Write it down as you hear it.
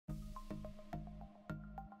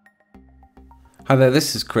Hi there,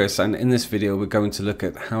 this is Chris, and in this video we're going to look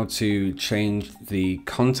at how to change the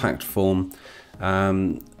contact form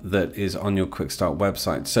that is on your Quick Start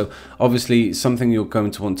website. So obviously something you're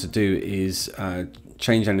going to want to do is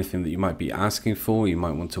change anything that you might be asking for. You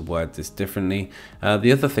might want to word this differently.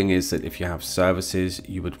 The other thing is that if you have services,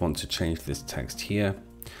 you would want to change this text here.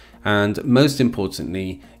 And most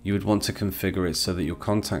importantly, you would want to configure it so that your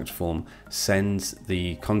contact form sends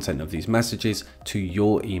the content of these messages to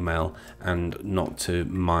your email and not to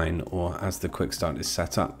mine, or as the Quick Start is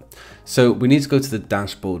set up. So we need to go to the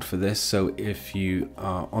dashboard for this. So if you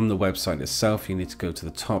are on the website itself, you need to go to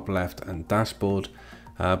the top left and dashboard.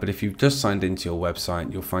 But if you've just signed into your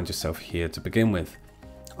website, you'll find yourself here to begin with.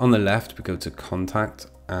 On the left, we go to contact,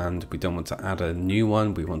 and we don't want to add a new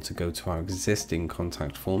one. We want to go to our existing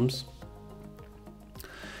contact forms.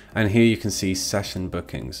 And here you can see session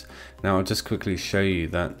bookings. Now I'll just quickly show you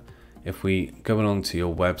that if we go along to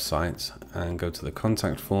your website and go to the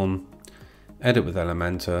contact form, edit with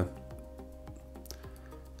Elementor,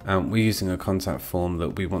 we're using a contact form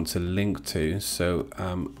that we want to link to. So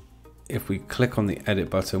if we click on the edit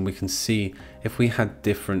button, we can see if we had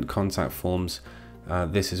different contact forms,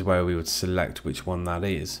 this is where we would select which one that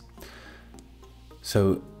is.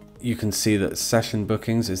 So you can see that session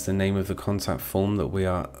bookings is the name of the contact form that we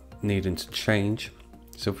are needing to change.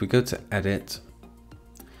 So if we go to edit,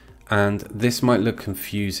 and this might look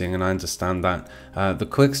confusing, and I understand that. The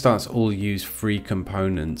Quick Starts all use free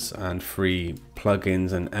components and free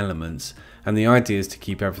plugins and elements, and the idea is to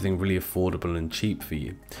keep everything really affordable and cheap for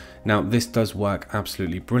you. Now this does work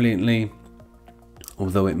absolutely brilliantly,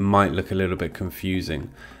 although it might look a little bit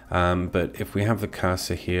confusing. But if we have the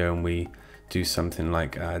cursor here and we do something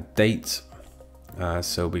like date,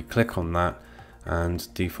 so we click on that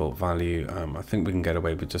and default value, I think we can get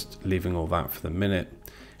away with just leaving all that for the minute,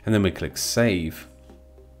 and then we click save.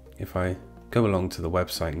 If I go along to the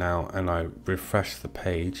website now and I refresh the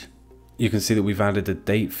page, you can see that we've added a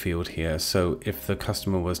date field here. So if the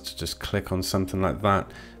customer was to just click on something like that,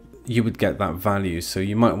 you would get that value. So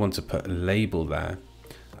you might want to put a label there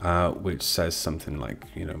which says something like,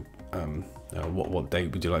 what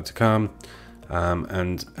date would you like to come,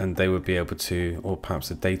 and they would be able to, or perhaps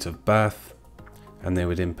a date of birth, and they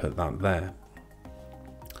would input that there.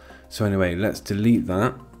 So anyway, let's delete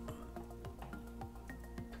that.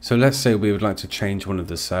 So let's say we would like to change one of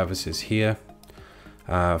the services here,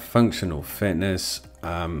 functional fitness,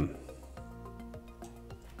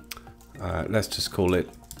 let's just call it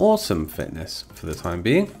awesome fitness for the time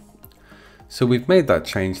being. So we've made that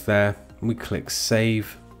change there, we click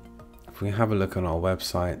save. If we have a look on our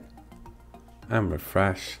website and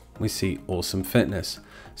refresh, we see awesome fitness.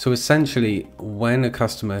 So essentially, when a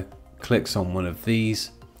customer clicks on one of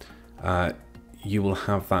these, you will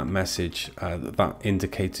have that message that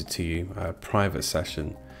indicated to you, a private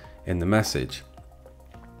session in the message.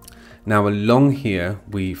 Now along here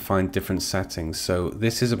we find different settings. So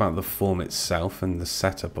this is about the form itself and the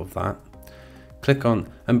setup of that. Click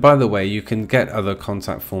on, and by the way, you can get other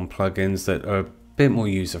contact form plugins that are a bit more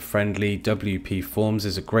user friendly. WP Forms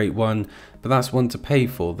is a great one, but that's one to pay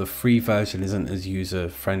for. The free version isn't as user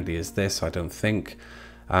friendly as this, I don't think.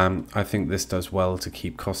 I think this does well to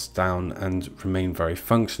keep costs down and remain very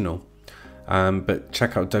functional. But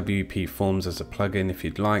check out WP Forms as a plugin if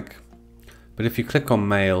you'd like. But if you click on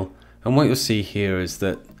mail, and what you'll see here is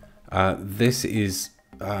that this is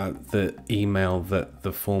the email that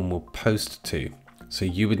the form will post to. So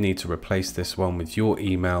you would need to replace this one with your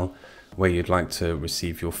email where you'd like to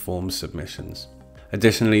receive your form submissions.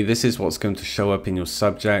 Additionally, this is what's going to show up in your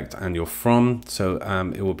subject and your from. So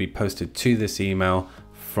it will be posted to this email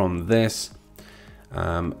from this.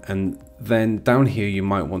 And then down here you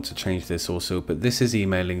might want to change this also, but this is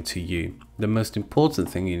emailing to you. The most important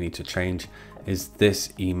thing you need to change is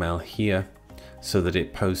this email here so that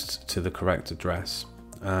it posts to the correct address.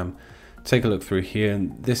 Take a look through here,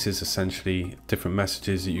 and this is essentially different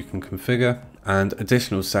messages that you can configure, and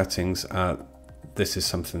additional settings. This is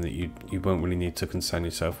something that you won't really need to concern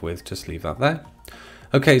yourself with, just leave that there.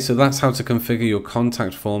 Okay, so that's how to configure your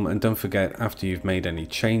contact form, and don't forget, after you've made any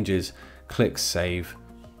changes, click save,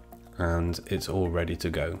 and it's all ready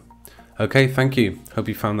to go. Okay, thank you. Hope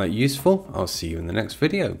you found that useful. I'll see you in the next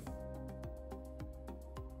video.